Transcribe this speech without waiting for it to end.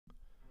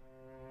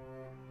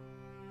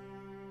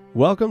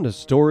Welcome to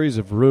Stories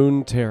of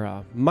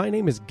Runeterra. My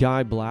name is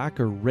Guy Black,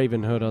 or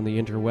Ravenhood on the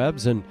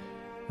interwebs, and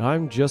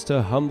I'm just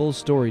a humble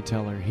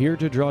storyteller here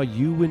to draw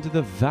you into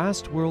the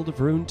vast world of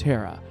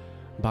Runeterra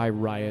by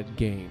Riot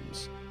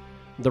Games.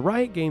 The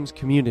Riot Games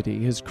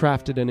community has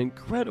crafted an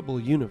incredible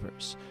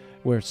universe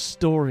where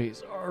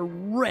stories are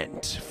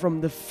rent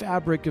from the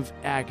fabric of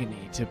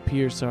agony to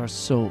pierce our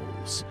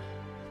souls.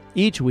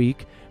 Each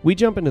week, we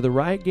jump into the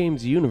Riot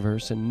Games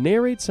universe and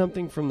narrate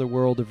something from the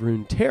world of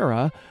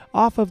Runeterra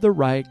off of the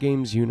Riot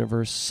Games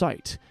universe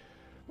site.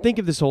 Think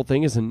of this whole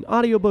thing as an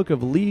audiobook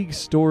of League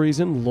stories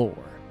and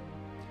lore.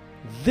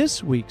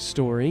 This week's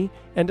story,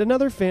 and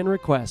another fan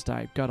request,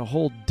 I got a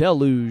whole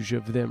deluge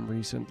of them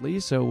recently,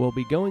 so we'll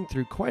be going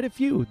through quite a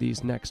few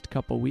these next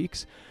couple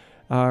weeks,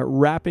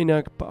 wrapping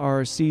up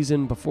our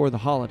season before the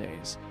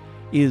holidays,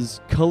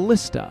 is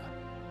Kalista,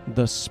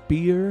 the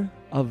Spear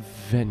of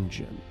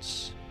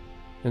Vengeance.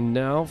 And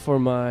now for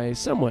my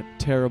somewhat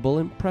terrible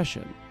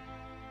impression.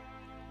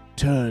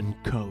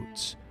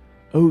 Turncoats,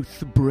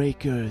 oath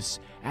breakers,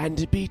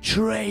 and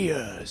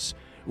betrayers,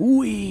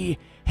 we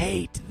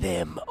hate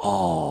them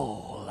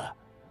all.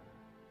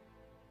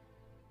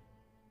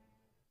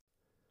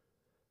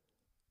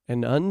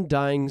 An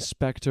undying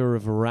specter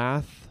of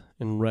wrath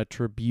and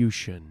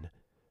retribution,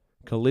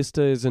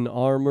 Kalista is an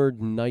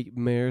armored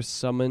nightmare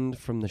summoned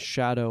from the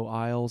Shadow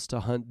Isles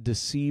to hunt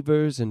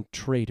deceivers and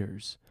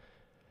traitors.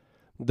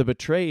 The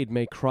betrayed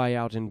may cry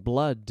out in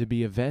blood to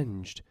be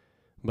avenged,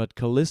 but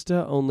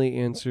Kalista only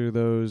answers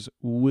those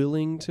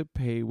willing to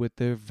pay with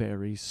their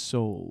very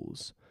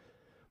souls.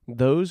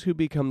 Those who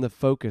become the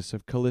focus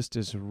of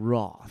Kalista's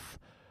wrath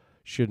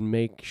should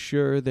make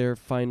sure their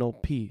final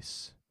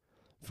peace,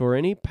 for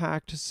any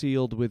pact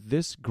sealed with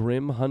this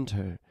grim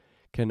hunter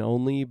can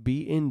only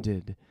be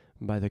ended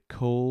by the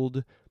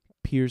cold,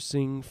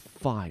 piercing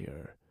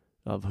fire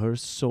of her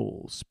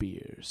soul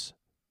spears.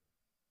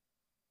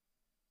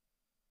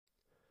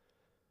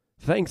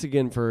 Thanks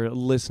again for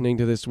listening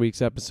to this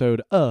week's episode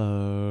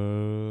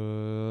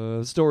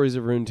of Stories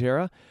of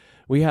Runeterra.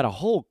 We had a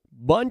whole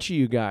bunch of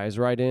you guys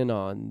write in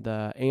on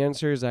the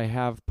answers I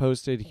have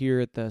posted here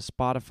at the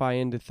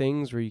Spotify end of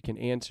things where you can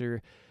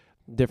answer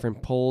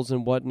different polls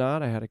and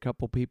whatnot. I had a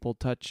couple people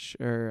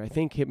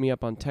hit me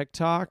up on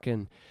TikTok,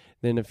 and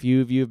then a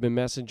few of you have been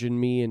messaging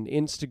me in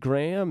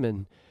Instagram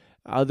and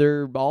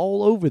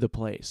all over the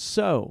place.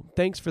 So,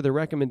 thanks for the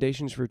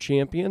recommendations for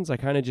champions. I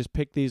kind of just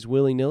picked these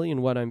willy-nilly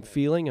and what I'm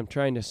feeling. I'm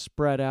trying to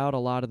spread out a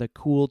lot of the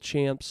cool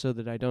champs so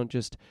that I don't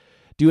just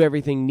do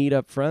everything neat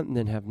up front and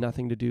then have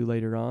nothing to do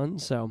later on.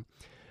 So,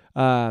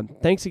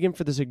 thanks again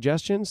for the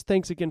suggestions.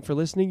 Thanks again for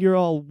listening. You're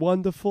all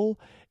wonderful,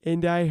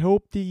 and I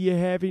hope that you're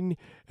having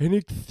an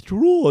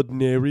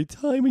extraordinary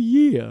time of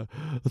year.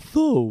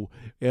 So,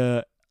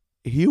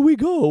 here we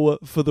go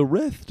for the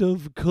rest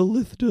of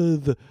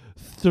Kalista's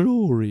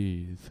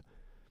stories.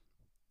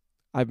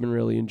 I've been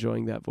really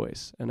enjoying that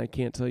voice, and I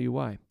can't tell you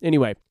why.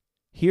 Anyway,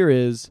 here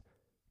is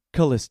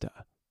Kalista.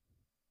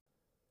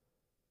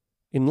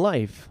 In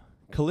life,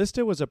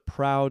 Kalista was a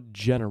proud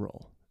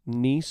general,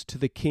 niece to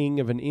the king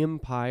of an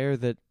empire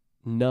that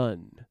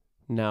none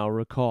now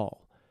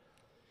recall.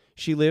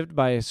 She lived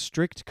by a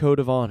strict code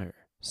of honor,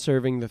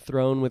 serving the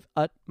throne with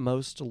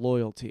utmost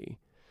loyalty.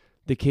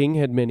 The king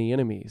had many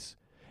enemies,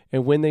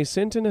 and when they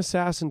sent an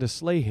assassin to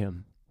slay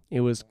him,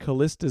 it was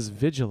Kalista's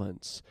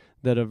vigilance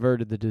that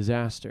averted the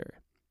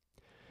disaster.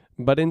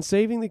 But in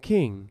saving the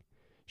king,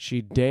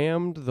 she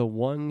damned the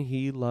one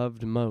he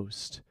loved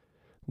most.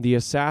 The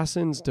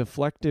assassin's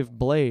deflective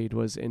blade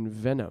was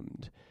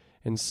envenomed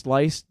and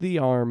sliced the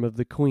arm of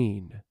the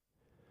queen.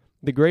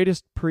 The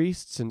greatest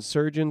priests and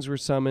surgeons were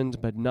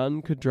summoned, but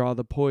none could draw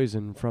the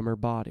poison from her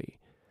body.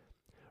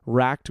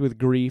 Racked with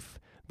grief,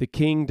 the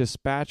king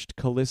dispatched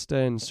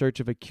Kalista in search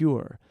of a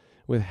cure,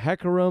 with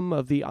Hecarim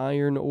of the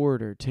Iron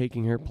Order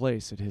taking her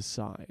place at his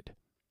side.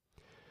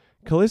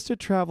 Kalista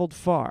traveled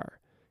far,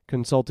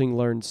 consulting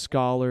learned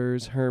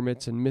scholars,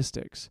 hermits, and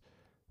mystics,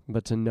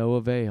 but to no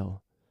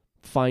avail.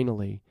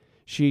 Finally,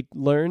 she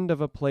learned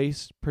of a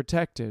place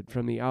protected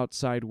from the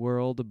outside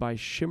world by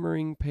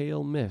shimmering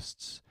pale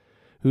mists,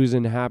 whose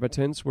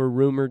inhabitants were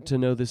rumored to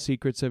know the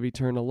secrets of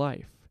eternal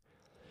life.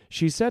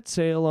 She set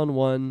sail on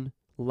one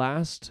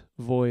last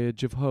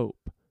voyage of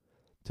hope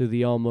to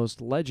the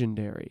almost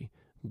legendary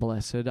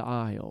Blessed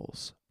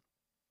Isles.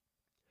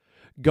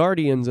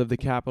 Guardians of the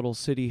capital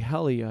city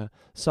Helya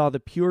saw the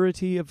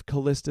purity of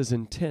Kalista's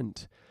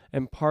intent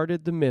and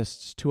parted the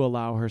mists to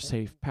allow her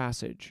safe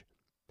passage.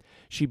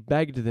 She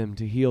begged them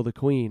to heal the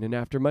queen, and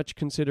after much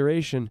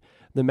consideration,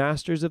 the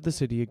masters of the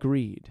city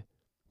agreed.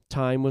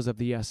 Time was of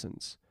the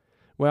essence.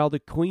 While the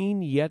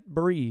queen yet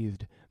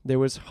breathed, there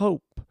was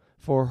hope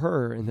for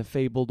her in the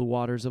fabled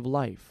waters of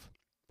life.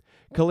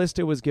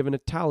 Kalista was given a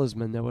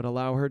talisman that would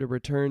allow her to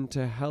return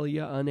to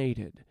Helya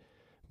unaided,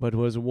 but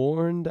was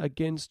warned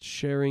against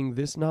sharing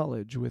this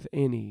knowledge with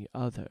any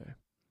other.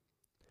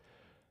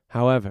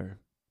 However,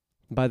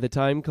 by the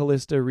time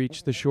Kalista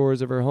reached the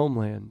shores of her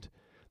homeland,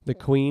 the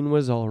queen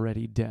was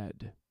already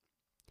dead.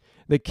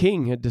 The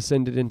king had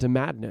descended into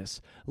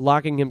madness,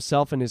 locking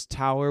himself in his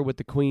tower with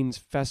the queen's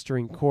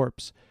festering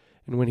corpse,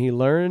 and when he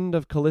learned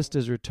of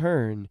Callista's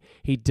return,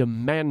 he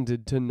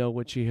demanded to know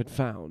what she had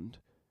found.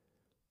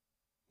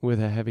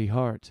 With a heavy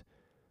heart,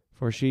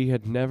 for she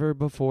had never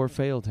before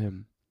failed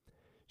him,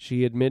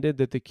 she admitted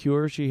that the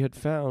cure she had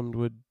found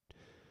would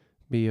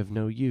be of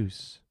no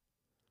use.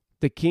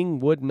 The king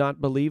would not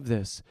believe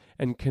this,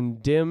 and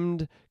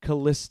condemned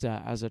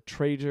Callista as a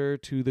traitor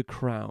to the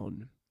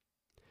crown.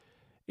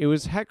 It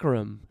was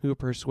Hecarim who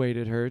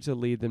persuaded her to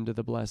lead them to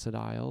the Blessed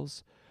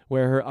Isles,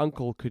 where her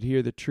uncle could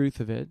hear the truth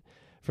of it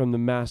from the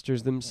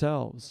masters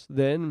themselves.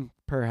 Then,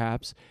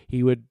 perhaps,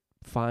 he would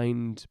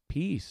find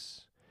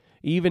peace,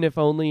 even if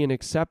only in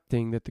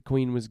accepting that the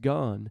queen was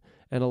gone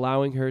and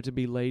allowing her to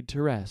be laid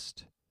to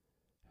rest.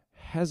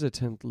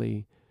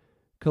 Hesitantly,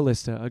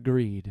 Callista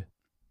agreed.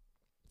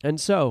 And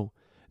so,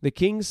 the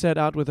king set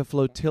out with a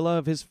flotilla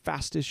of his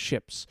fastest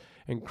ships,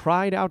 and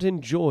cried out in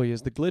joy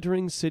as the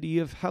glittering city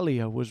of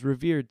Helia was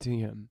revered to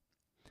him.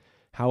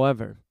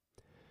 However,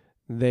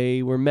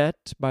 they were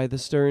met by the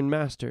stern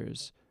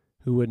masters,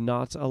 who would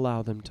not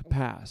allow them to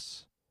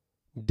pass.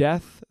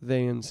 Death,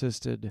 they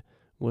insisted,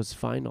 was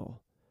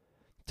final.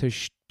 To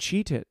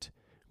cheat it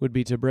would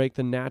be to break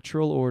the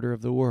natural order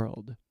of the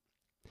world.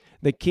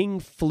 The king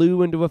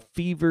flew into a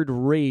fevered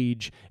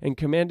rage and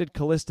commanded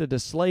Callista to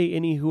slay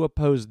any who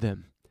opposed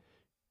them.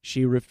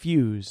 She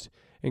refused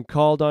and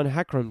called on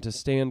Hecarim to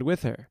stand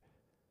with her,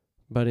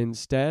 but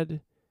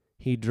instead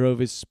he drove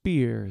his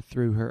spear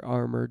through her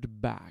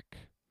armored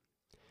back.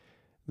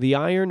 The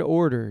Iron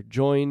Order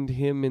joined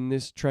him in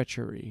this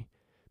treachery,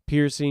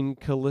 piercing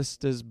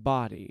Callista's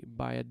body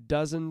by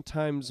 12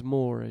 times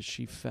more as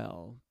she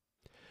fell.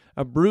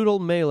 A brutal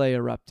melee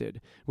erupted,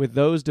 with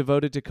those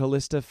devoted to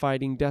Callista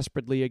fighting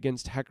desperately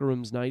against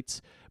Hecarim's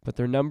knights, but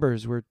their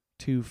numbers were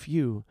too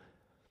few.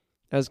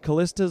 As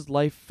Callista's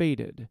life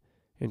faded,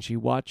 and she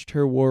watched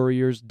her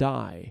warriors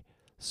die,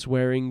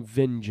 swearing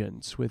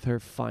vengeance with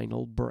her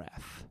final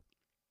breath.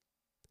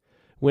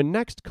 When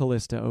next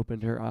Callista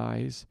opened her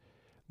eyes,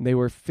 they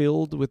were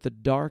filled with the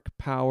dark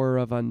power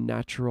of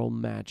unnatural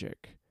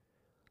magic.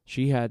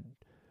 She had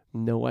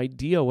no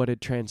idea what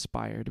had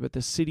transpired, but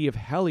the city of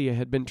Helia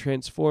had been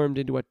transformed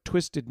into a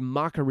twisted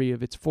mockery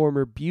of its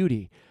former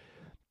beauty.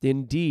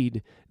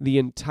 Indeed, the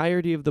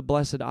entirety of the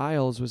Blessed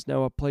Isles was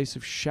now a place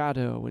of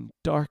shadow and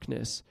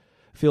darkness,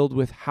 filled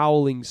with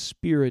howling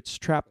spirits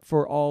trapped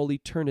for all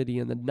eternity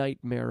in the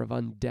nightmare of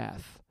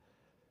undeath.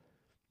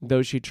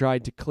 Though she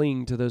tried to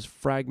cling to those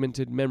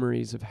fragmented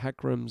memories of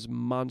Hecarim's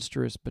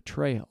monstrous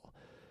betrayal,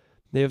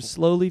 they have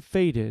slowly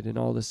faded in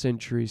all the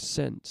centuries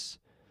since,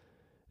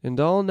 and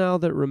all now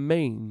that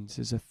remains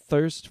is a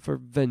thirst for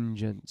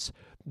vengeance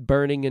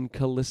burning in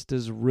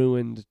Callista's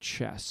ruined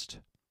chest.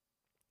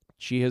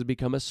 She has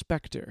become a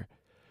specter,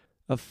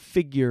 a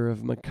figure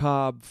of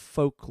macabre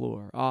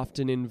folklore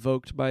often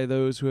invoked by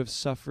those who have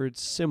suffered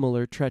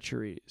similar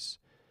treacheries.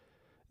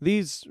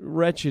 These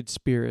wretched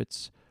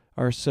spirits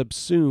are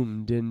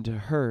subsumed into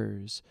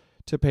hers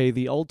to pay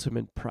the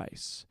ultimate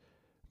price,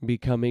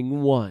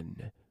 becoming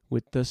one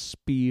with the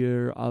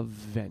spear of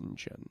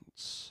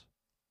vengeance.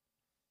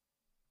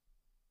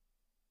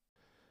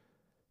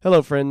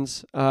 Hello,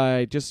 friends.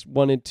 I just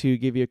wanted to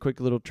give you a quick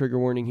little trigger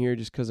warning here,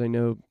 just because I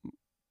know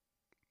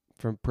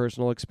from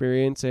personal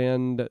experience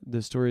and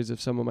the stories of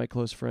some of my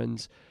close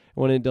friends, I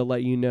wanted to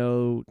let you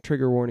know,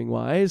 trigger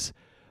warning-wise,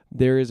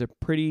 there is a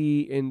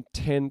pretty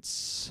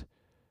intense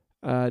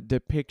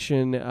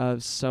depiction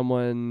of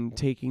someone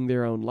taking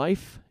their own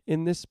life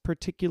in this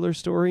particular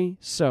story.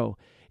 So,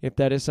 if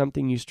that is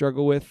something you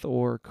struggle with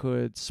or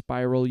could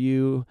spiral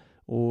you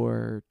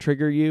or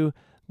trigger you,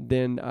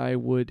 then I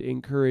would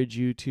encourage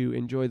you to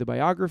enjoy the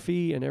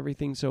biography and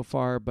everything so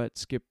far, but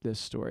skip this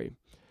story.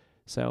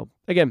 So,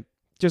 again,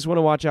 just want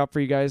to watch out for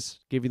you guys,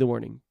 give you the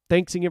warning.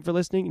 Thanks again for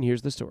listening, and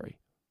here's the story.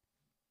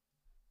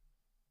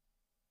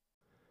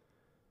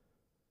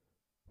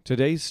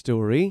 Today's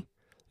story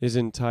is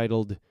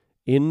entitled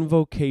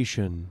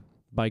Invocation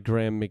by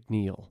Graham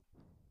McNeil.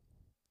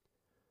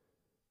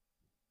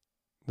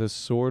 The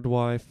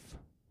swordwife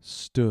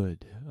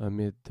stood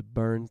amid the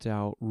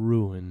burnt-out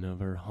ruin of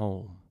her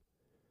home.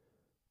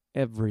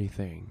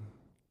 Everything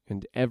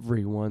and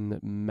everyone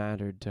that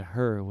mattered to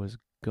her was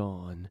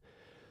gone,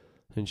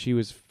 and she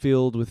was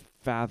filled with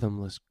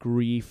fathomless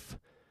grief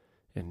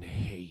and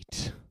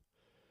hate.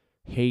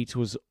 Hate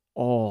was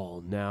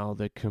all now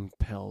that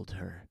compelled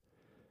her.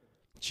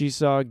 She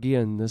saw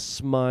again the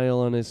smile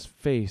on his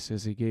face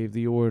as he gave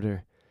the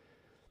order.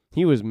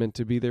 He was meant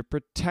to be their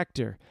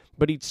protector,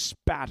 but he'd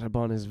spat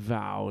upon his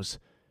vows.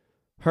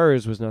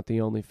 Hers was not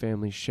the only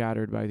family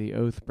shattered by the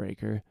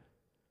Oathbreaker.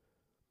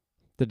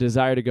 The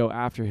desire to go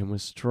after him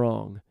was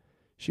strong.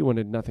 She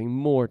wanted nothing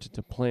more than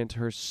to plant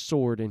her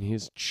sword in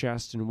his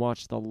chest and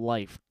watch the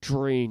life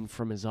drain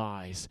from his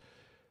eyes.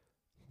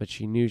 But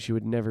she knew she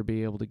would never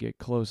be able to get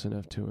close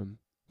enough to him.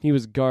 He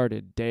was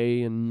guarded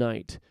day and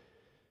night,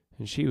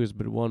 and she was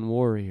but one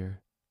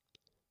warrior.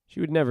 She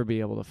would never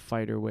be able to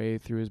fight her way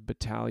through his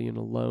battalion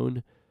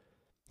alone.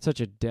 Such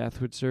a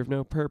death would serve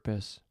no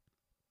purpose.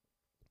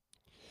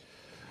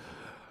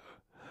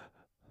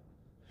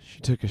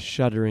 She took a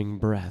shuddering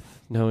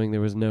breath, knowing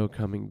there was no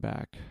coming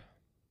back.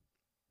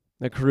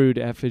 A crude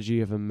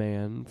effigy of a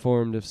man,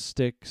 formed of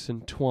sticks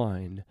and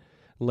twine,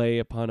 lay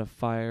upon a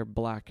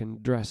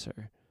fire-blackened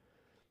dresser.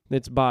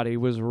 Its body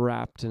was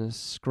wrapped in a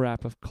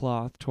scrap of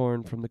cloth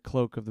torn from the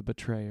cloak of the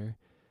betrayer.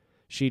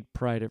 She'd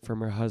pried it from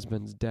her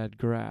husband's dead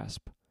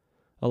grasp.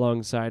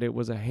 Alongside it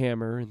was a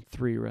hammer and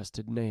 3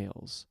 rusted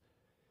nails.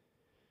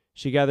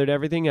 She gathered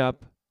everything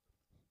up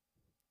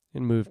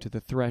and moved to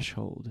the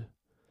threshold.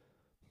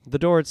 The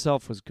door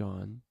itself was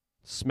gone,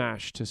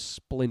 smashed to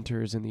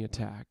splinters in the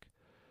attack.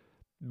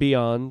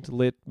 Beyond,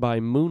 lit by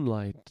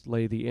moonlight,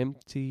 lay the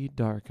empty,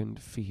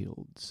 darkened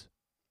fields.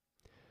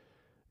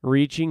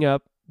 Reaching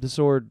up, the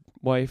sword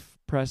wife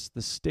pressed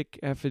the stick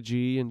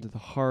effigy into the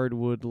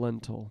hardwood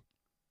lintel.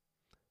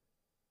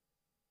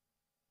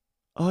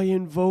 "I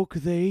invoke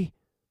thee,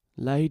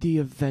 Lady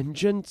of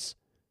Vengeance,"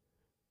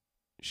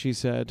 she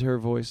said, her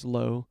voice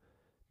low,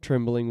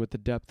 trembling with the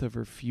depth of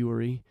her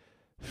fury.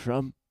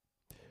 "From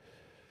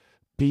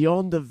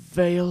beyond the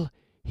veil,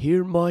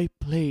 hear my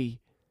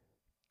plea.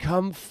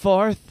 Come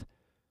forth,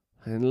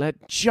 and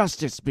let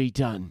justice be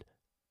done."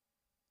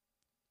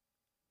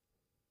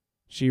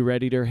 She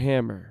readied her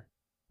hammer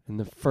and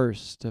the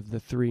first of the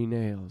 3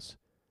 nails.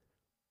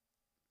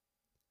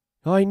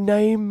 "I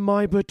name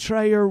my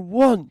betrayer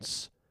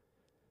once,"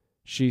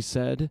 she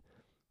said,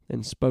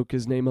 and spoke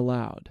his name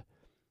aloud.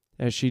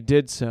 As she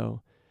did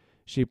so,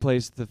 she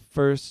placed the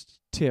first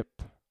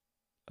tip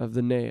of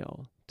the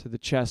nail to the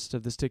chest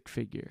of the stick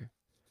figure.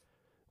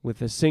 With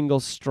a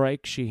single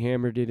strike, she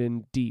hammered it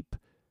in deep,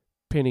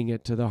 pinning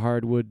it to the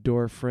hardwood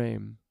door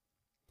frame.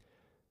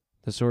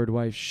 The sword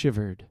wife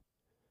shivered.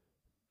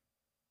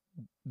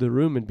 The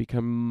room had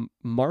become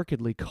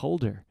markedly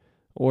colder,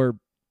 or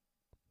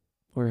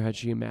had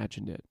she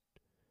imagined it?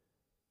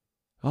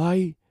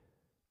 I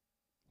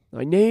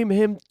name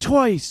him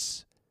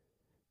twice,"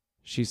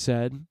 she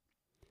said,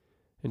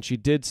 and she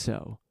did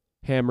so,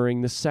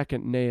 hammering the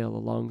second nail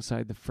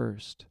alongside the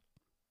first.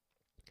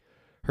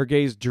 Her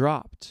gaze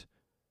dropped.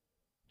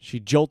 She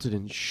jolted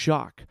in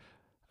shock.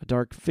 A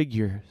dark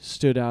figure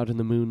stood out in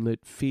the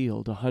moonlit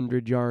field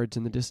 100 yards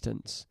in the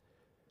distance.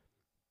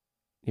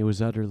 It was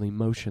utterly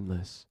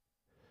motionless.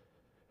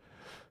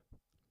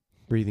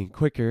 Breathing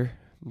quicker,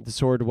 the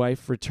sword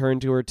wife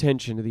returned to her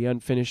attention to the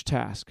unfinished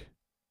task.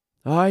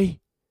 "I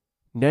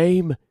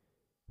name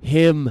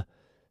him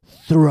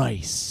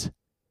thrice,"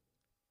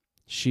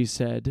 she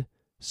said,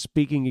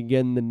 speaking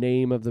again the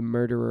name of the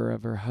murderer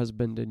of her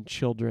husband and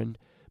children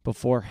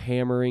before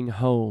hammering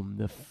home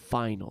the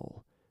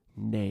final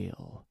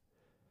nail.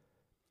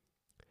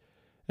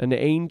 An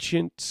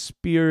ancient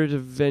spirit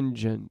of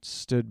vengeance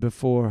stood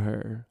before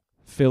her,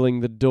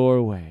 filling the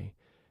doorway,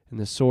 and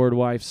the sword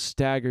wife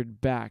staggered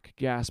back,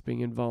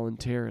 gasping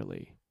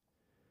involuntarily.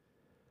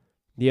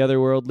 The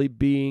otherworldly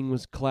being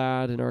was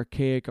clad in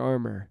archaic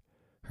armor,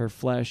 her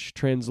flesh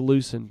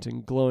translucent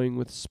and glowing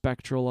with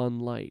spectral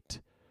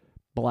unlight.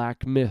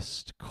 Black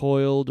mist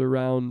coiled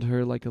around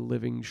her like a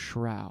living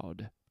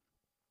shroud.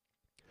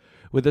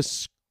 With a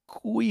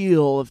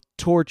squeal of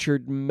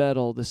tortured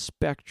metal, the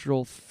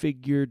spectral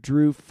figure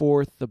drew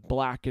forth the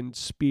blackened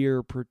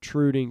spear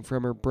protruding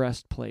from her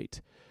breastplate,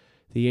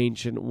 the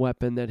ancient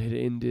weapon that had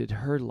ended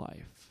her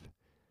life.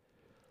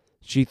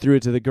 She threw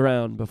it to the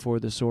ground before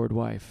the sword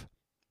wife.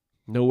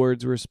 No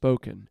words were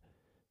spoken.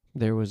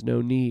 There was no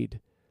need.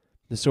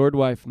 The sword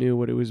wife knew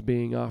what it was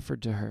being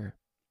offered to her.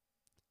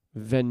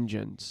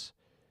 Vengeance.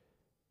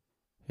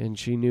 And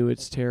she knew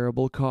its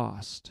terrible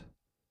cost.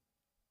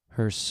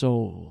 Her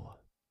soul.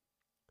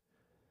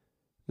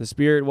 The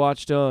spirit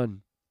watched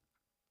on,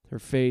 her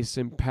face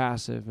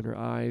impassive and her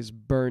eyes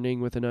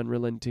burning with an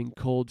unrelenting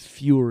cold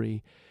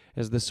fury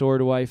as the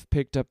sword wife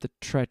picked up the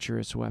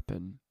treacherous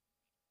weapon.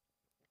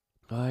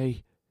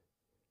 I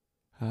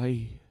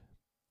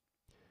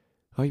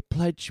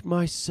pledge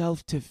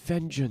myself to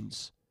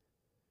vengeance,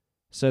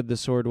 said the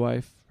sword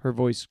wife, her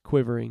voice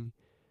quivering.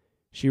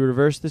 She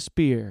reversed the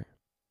spear,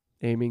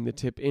 aiming the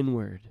tip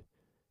inward,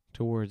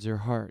 towards her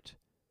heart.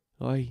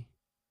 I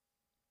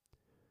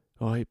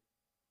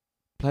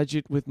pledge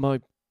it with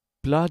my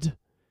blood.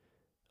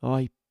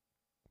 I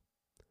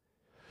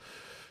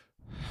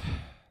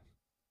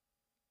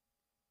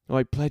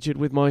pledge it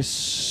with my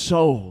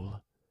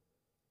soul.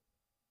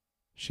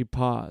 She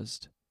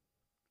paused.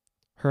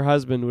 Her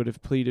husband would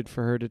have pleaded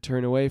for her to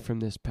turn away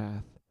from this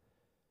path.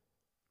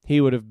 He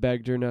would have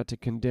begged her not to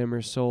condemn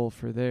her soul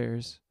for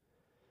theirs.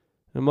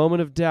 A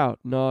moment of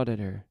doubt gnawed at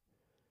her.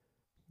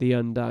 The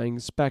undying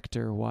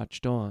spectre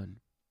watched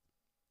on.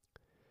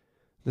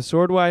 The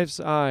swordwife's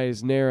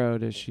eyes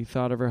narrowed as she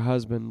thought of her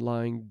husband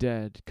lying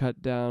dead,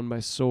 cut down by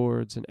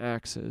swords and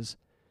axes.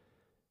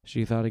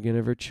 She thought again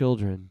of her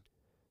children,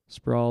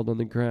 sprawled on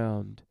the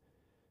ground,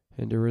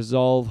 and a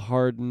resolve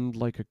hardened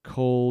like a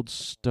cold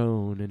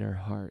stone in her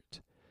heart.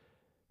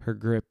 Her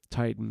grip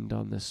tightened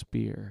on the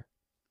spear.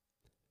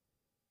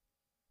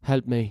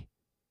 "Help me,"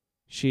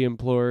 she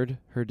implored,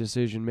 her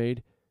decision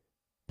made.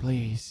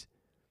 Please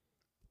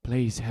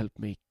help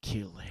me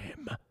kill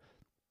him."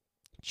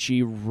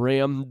 She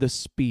rammed the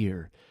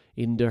spear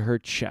into her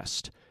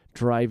chest,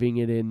 driving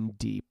it in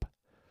deep.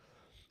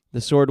 The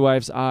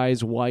swordwife's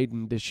eyes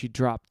widened as she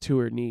dropped to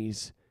her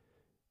knees.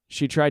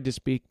 She tried to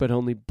speak, but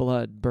only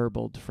blood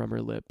burbled from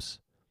her lips.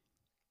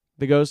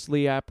 The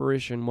ghostly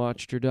apparition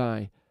watched her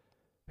die,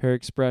 her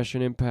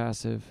expression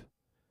impassive.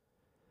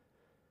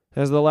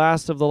 As the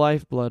last of the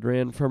lifeblood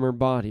ran from her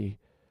body,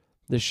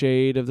 the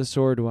shade of the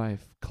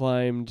swordwife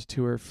climbed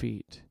to her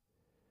feet.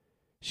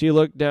 She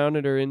looked down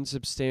at her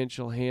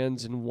insubstantial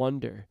hands in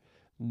wonder,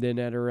 then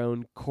at her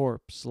own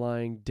corpse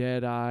lying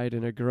dead-eyed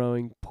in a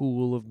growing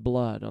pool of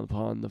blood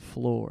upon the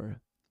floor.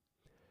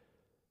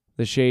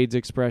 The shade's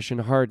expression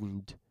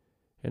hardened,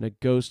 and a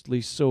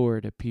ghostly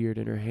sword appeared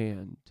in her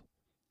hand.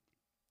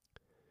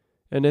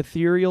 An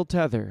ethereal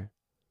tether,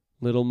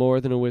 little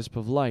more than a wisp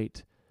of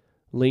light,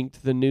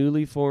 linked the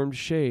newly formed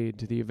shade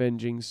to the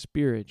avenging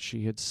spirit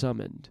she had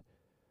summoned.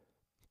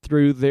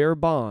 Through their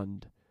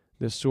bond,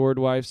 the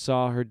swordwife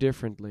saw her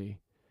differently,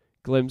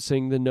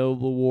 glimpsing the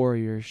noble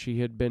warrior she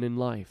had been in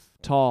life,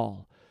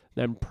 tall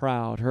and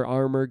proud, her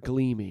armor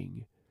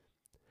gleaming.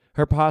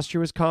 Her posture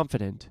was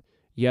confident,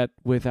 yet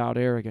without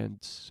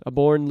arrogance, a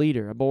born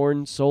leader, a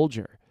born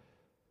soldier.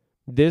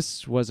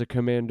 This was a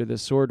commander the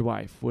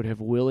swordwife would have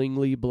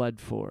willingly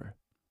bled for.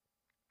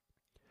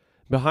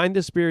 Behind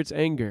the spirit's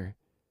anger,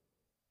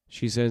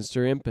 she sensed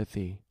her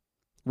empathy,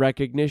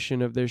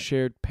 recognition of their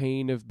shared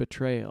pain of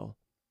betrayal.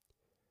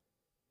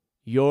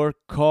 "Your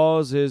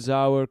cause is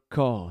our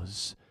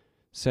cause,"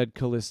 said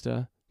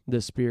Callista, the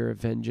spear of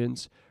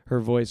vengeance. Her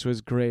voice was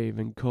grave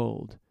and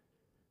cold.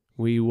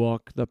 "We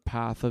walk the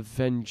path of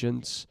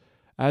vengeance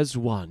as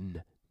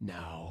one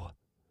now."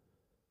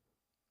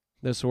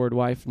 The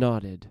swordwife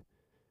nodded,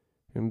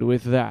 and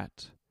with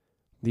that,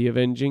 the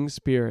avenging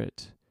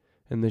spirit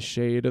and the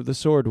shade of the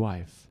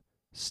swordwife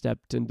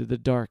stepped into the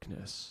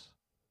darkness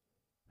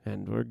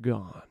and were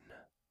gone.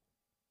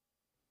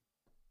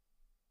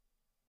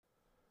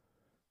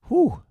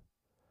 Whew.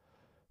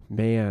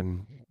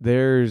 Man,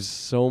 there's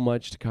so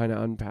much to kind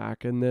of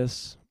unpack in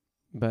this,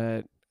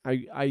 but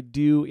I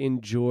do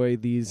enjoy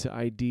these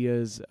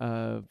ideas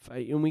of,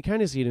 and we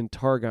kind of see it in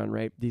Targon,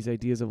 right? These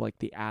ideas of like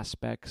the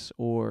aspects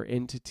or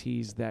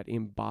entities that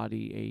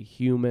embody a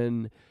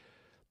human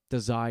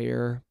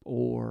desire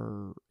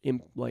or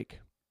like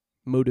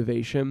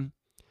motivation.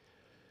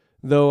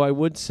 Though I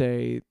would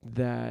say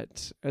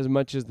that as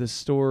much as the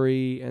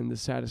story and the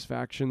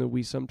satisfaction that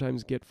we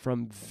sometimes get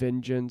from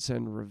vengeance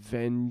and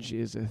revenge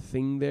is a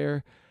thing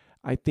there,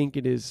 I think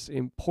it is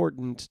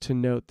important to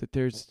note that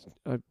there's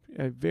a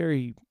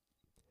very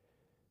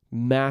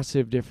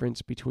massive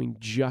difference between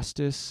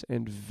justice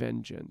and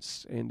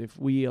vengeance. And if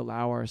we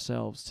allow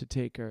ourselves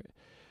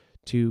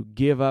to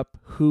give up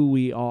who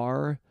we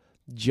are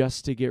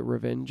just to get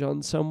revenge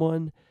on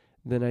someone,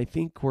 then I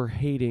think we're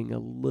hating a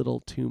little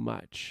too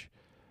much.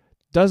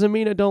 Doesn't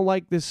mean I don't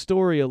like this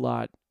story a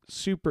lot.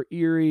 Super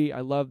eerie.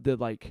 I love I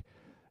like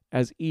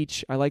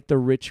the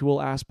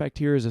ritual aspect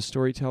here as a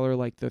storyteller,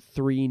 like the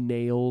 3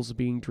 nails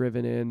being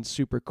driven in.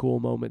 Super cool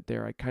moment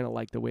there. I kind of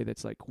like the way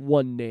that's like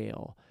one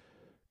nail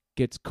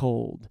gets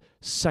cold.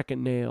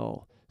 Second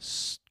nail,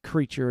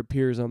 creature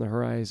appears on the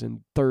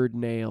horizon. Third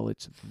nail,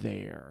 it's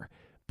there.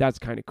 That's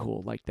kind of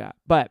cool like that.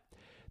 But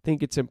I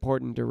think it's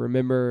important to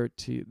remember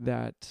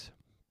that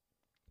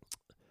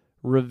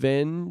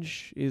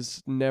revenge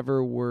is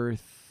never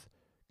worth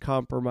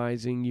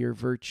compromising your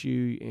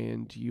virtue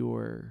and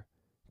your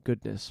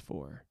goodness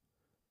for.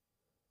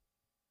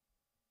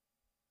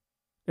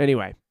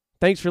 Anyway,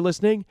 thanks for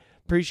listening.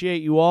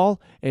 Appreciate you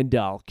all, and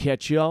I'll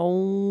catch you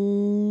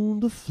on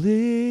the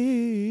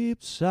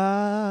flip side.